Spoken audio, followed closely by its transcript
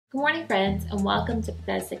Good morning, friends, and welcome to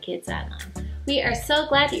Bethesda Kids Online. We are so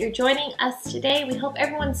glad that you're joining us today. We hope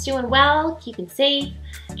everyone's doing well, keeping safe,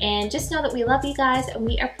 and just know that we love you guys and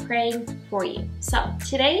we are praying for you. So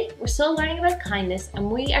today we're still learning about kindness,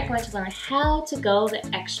 and we are going to learn how to go the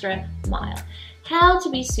extra mile, how to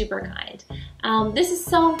be super kind. This is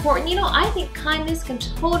so important. You know, I think kindness can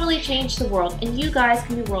totally change the world, and you guys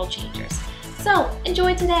can be world changers. So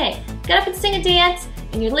enjoy today. Get up and sing a dance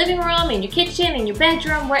in your living room, in your kitchen, in your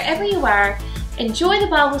bedroom, wherever you are. Enjoy the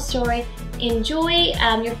Bible story. Enjoy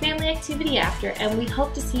your family activity after, and we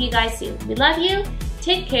hope to see you guys soon. We love you,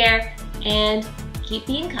 take care, and keep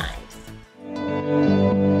being kind.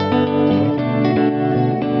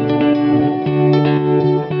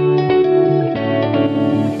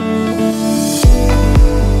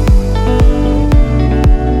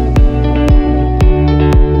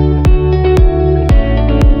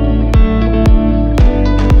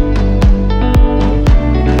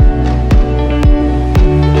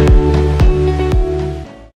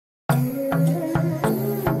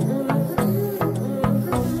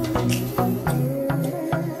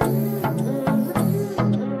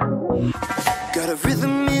 Got a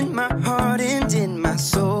rhythm in my heart and in my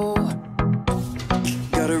soul.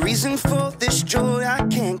 Got a reason for this joy I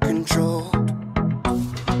can't control.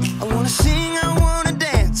 I wanna sing, I wanna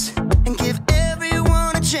dance, and give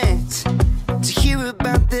everyone a chance to hear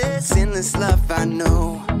about this endless love I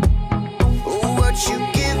know. Oh, what you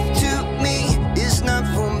give to me is not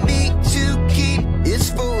for me to keep. It's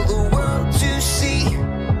for the world to see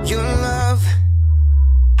your love.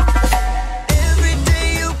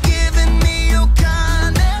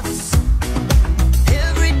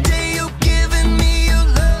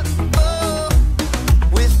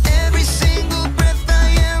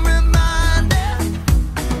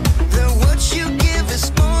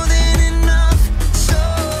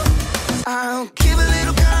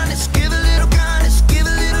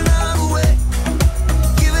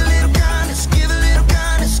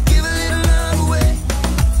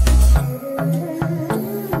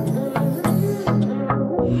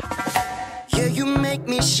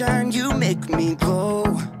 Shine, you make me glow.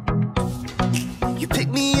 You pick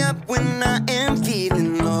me up when I am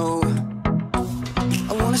feeling low.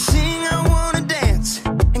 I wanna sing, I wanna dance,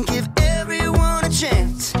 and give everyone a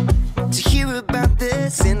chance to hear about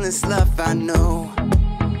this endless love I know.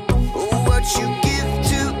 Oh, what you give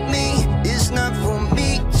to me is not for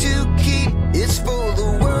me to keep. It's for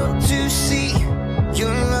the world to see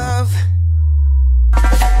your love.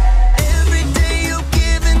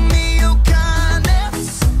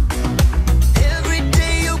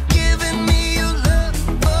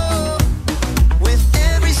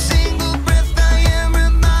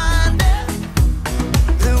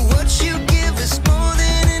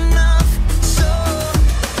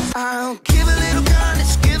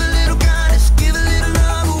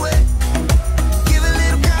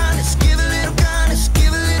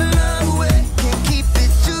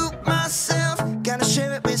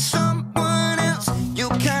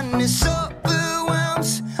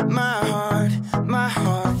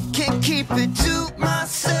 It to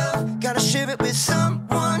myself, gotta share it with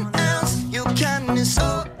someone else. Your kindness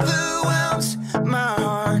overwhelms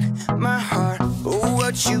my heart. Oh,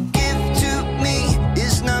 what you give to me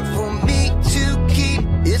is not for me to keep.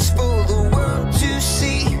 It's for the world to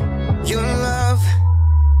see your love.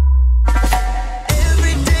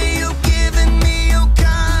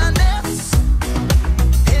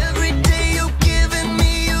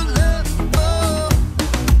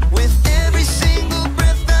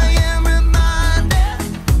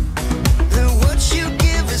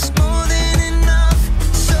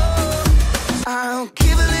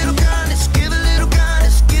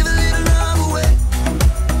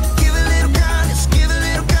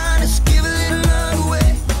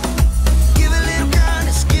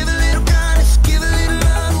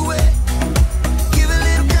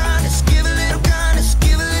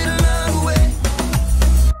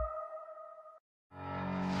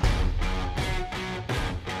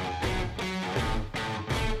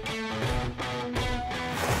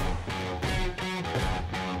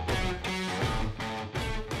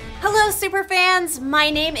 Hello superfans, my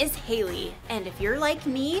name is Haley, and if you're like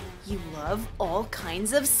me, you love all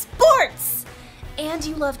kinds of sports! And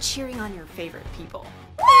you love cheering on your favorite people.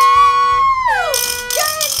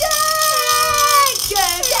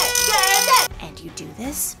 And you do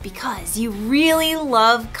this because you really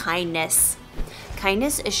love kindness.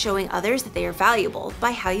 Kindness is showing others that they are valuable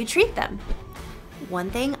by how you treat them. One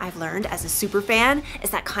thing I've learned as a superfan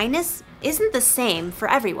is that kindness isn't the same for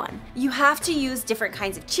everyone. You have to use different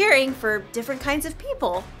kinds of cheering for different kinds of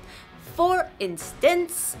people. For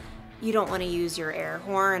instance, You don't want to use your air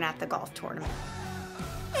horn at the golf tournament.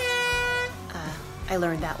 I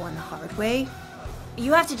learned that one the hard way.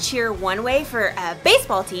 You have to cheer one way for a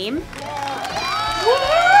baseball team,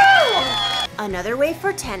 another way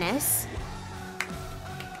for tennis,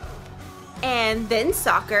 and then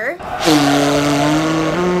soccer,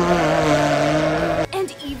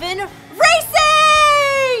 and even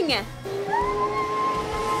racing!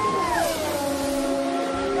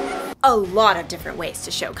 A lot of different ways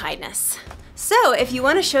to show kindness. So if you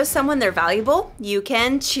want to show someone they're valuable, you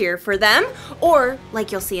can cheer for them, or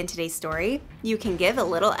like you'll see in today's story, you can give a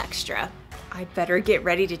little extra. I'd better get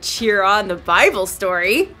ready to cheer on the Bible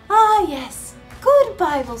story. Ah, yes. Good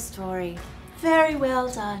Bible story. Very well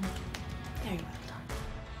done. Very well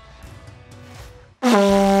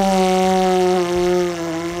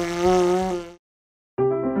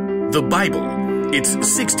done. The Bible. It's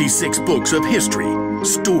 66 books of history,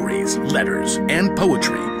 stories, letters, and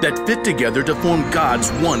poetry that fit together to form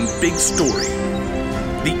God's one big story.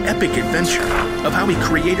 The epic adventure of how He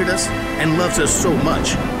created us and loves us so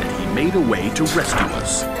much that He made a way to rescue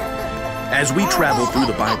us. As we travel through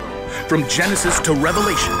the Bible, from Genesis to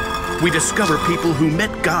Revelation, we discover people who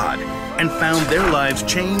met God and found their lives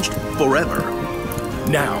changed forever.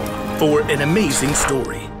 Now, for an amazing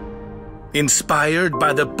story. Inspired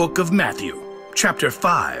by the book of Matthew, chapter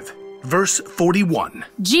 5, verse 41.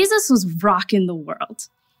 Jesus was rocking the world.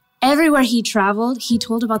 Everywhere he traveled, he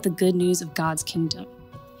told about the good news of God's kingdom.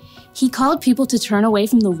 He called people to turn away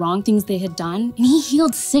from the wrong things they had done, and he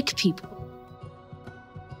healed sick people.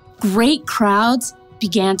 Great crowds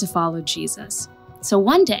began to follow Jesus. So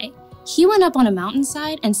one day, he went up on a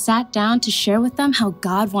mountainside and sat down to share with them how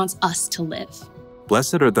God wants us to live.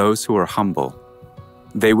 Blessed are those who are humble.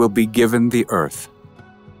 They will be given the earth.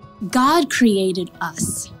 God created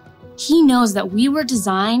us. He knows that we were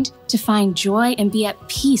designed to find joy and be at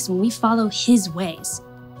peace when we follow His ways,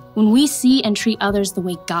 when we see and treat others the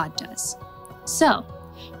way God does. So,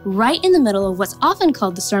 right in the middle of what's often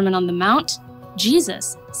called the Sermon on the Mount,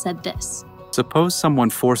 Jesus said this. Suppose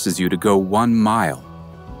someone forces you to go 1 mile.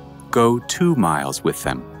 Go 2 miles with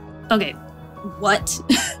them. Okay, what?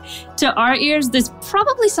 To our ears, this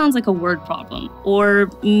probably sounds like a word problem, or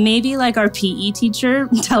maybe like our PE teacher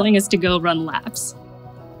telling us to go run laps.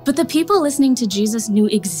 But the people listening to Jesus knew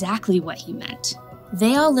exactly what he meant.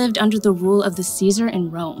 They all lived under the rule of the Caesar in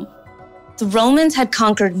Rome. The Romans had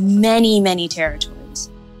conquered many territories.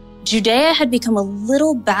 Judea had become a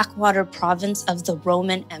little backwater province of the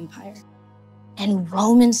Roman Empire. And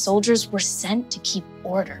Roman soldiers were sent to keep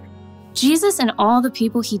order. Jesus and all the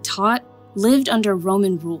people he taught lived under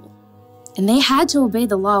Roman rule, and they had to obey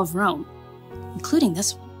the law of Rome, including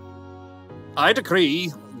this one. I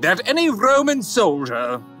decree that any Roman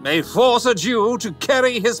soldier may force a Jew to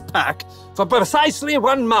carry his pack for precisely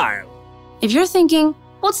 1 mile. If you're thinking,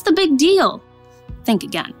 what's the big deal? Think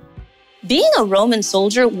again. Being a Roman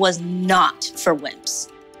soldier was not for wimps.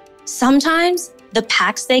 Sometimes the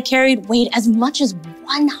packs they carried weighed as much as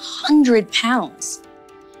 100 pounds.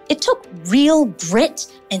 It took real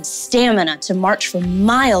grit and stamina to march for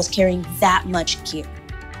miles carrying that much gear.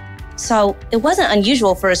 So it wasn't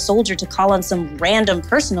unusual for a soldier to call on some random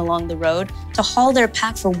person along the road to haul their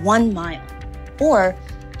pack for 1 mile, or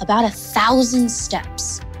about 1,000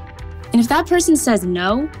 steps. And if that person says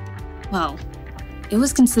no, well, it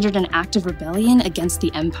was considered an act of rebellion against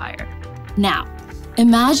the empire. Now,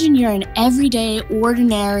 imagine you're an everyday,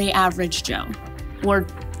 ordinary, average Joe, or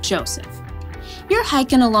Joseph. You're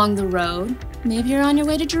hiking along the road, maybe you're on your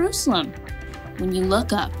way to Jerusalem, when you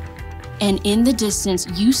look up, and in the distance,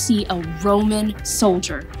 you see a Roman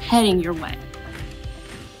soldier heading your way.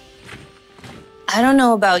 I don't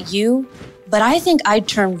know about you, but I think I'd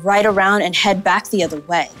turn right around and head back the other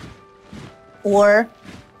way. Or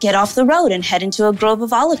get off the road and head into a grove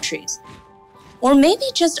of olive trees. Or maybe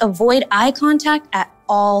just avoid eye contact at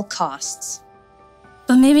all costs.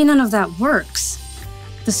 But maybe none of that works.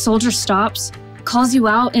 The soldier stops, calls you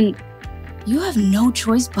out, and you have no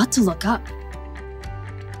choice but to look up.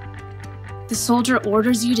 The soldier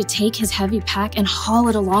orders you to take his heavy pack and haul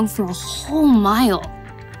it along for a whole mile.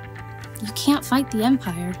 You can't fight the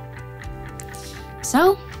empire.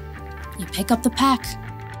 So, you pick up the pack.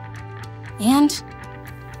 And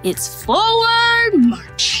it's forward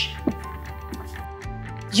march.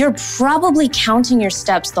 You're probably counting your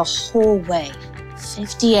steps the whole way.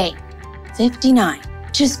 58, 59,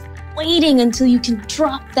 just waiting until you can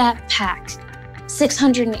drop that pack.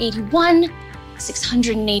 681,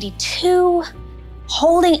 682,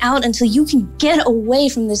 holding out until you can get away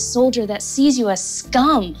from this soldier that sees you as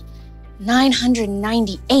scum.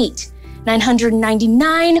 998,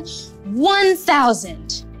 999,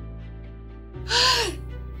 1,000.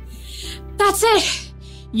 That's it.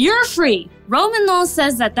 You're free. Roman law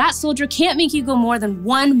says that soldier can't make you go more than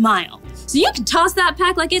 1 mile. So you can toss that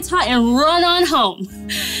pack like it's hot and run on home.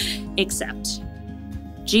 Except,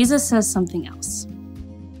 Jesus says something else.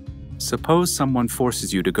 Suppose someone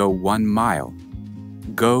forces you to go 1 mile.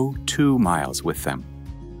 Go 2 miles with them.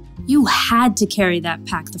 You had to carry that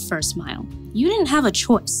pack the first mile. You didn't have a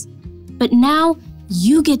choice. But now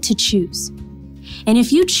you get to choose. And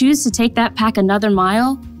if you choose to take that pack another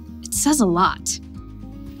mile, it says a lot.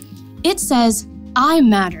 It says, I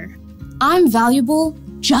matter. I'm valuable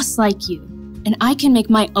just like you, and I can make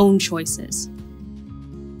my own choices.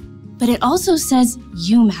 But it also says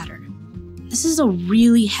you matter. This is a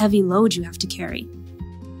really heavy load you have to carry.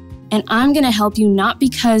 And I'm gonna help you not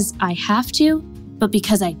because I have to, but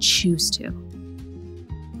because I choose to.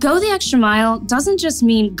 Go the extra mile doesn't just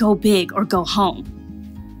mean go big or go home.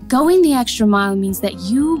 Going the extra mile means that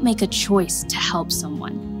you make a choice to help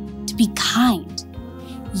someone, to be kind.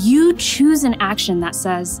 You choose an action that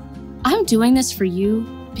says, I'm doing this for you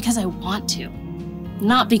because I want to,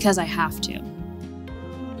 not because I have to.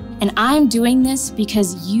 And I'm doing this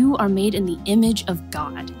because you are made in the image of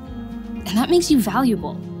God. And that makes you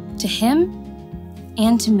valuable to Him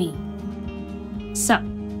and to me. So,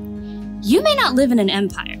 you may not live in an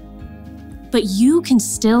empire, but you can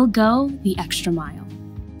still go the extra mile.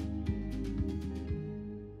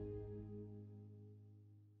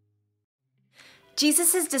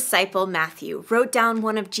 Jesus' disciple Matthew wrote down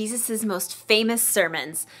one of Jesus' most famous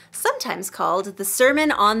sermons, sometimes called the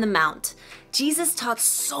Sermon on the Mount. Jesus taught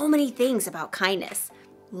so many things about kindness,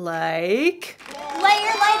 like... Let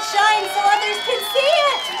your light shine so others can see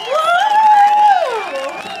it!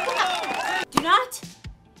 Woo! Do not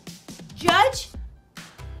judge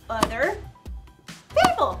other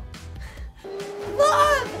people.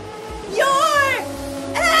 Love your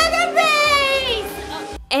enemies!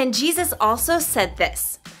 And Jesus also said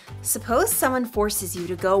this, suppose someone forces you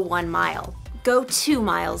to go 1 mile, go 2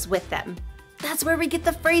 miles with them. That's where we get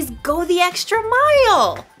the phrase, go the extra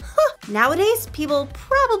mile. Nowadays, people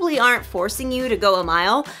probably aren't forcing you to go a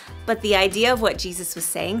mile, but the idea of what Jesus was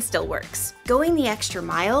saying still works. Going the extra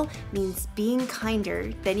mile means being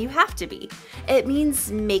kinder than you have to be. It means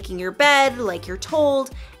making your bed like you're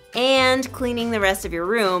told and cleaning the rest of your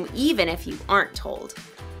room even if you aren't told.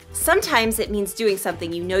 Sometimes it means doing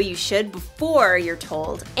something you know you should before you're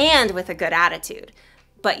told and with a good attitude,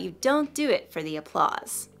 but you don't do it for the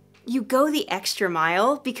applause. You go the extra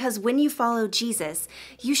mile because when you follow Jesus,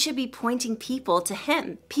 you should be pointing people to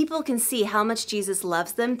Him. People can see how much Jesus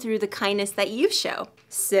loves them through the kindness that you show.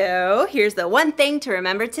 So here's the one thing to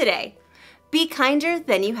remember today. Be kinder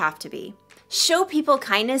than you have to be. Show people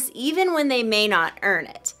kindness even when they may not earn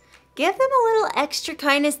it. Give them a little extra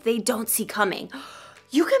kindness they don't see coming.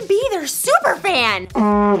 You can be their super fan!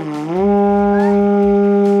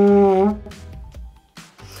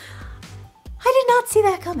 I did not see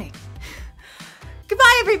that coming.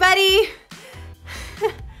 Goodbye, everybody!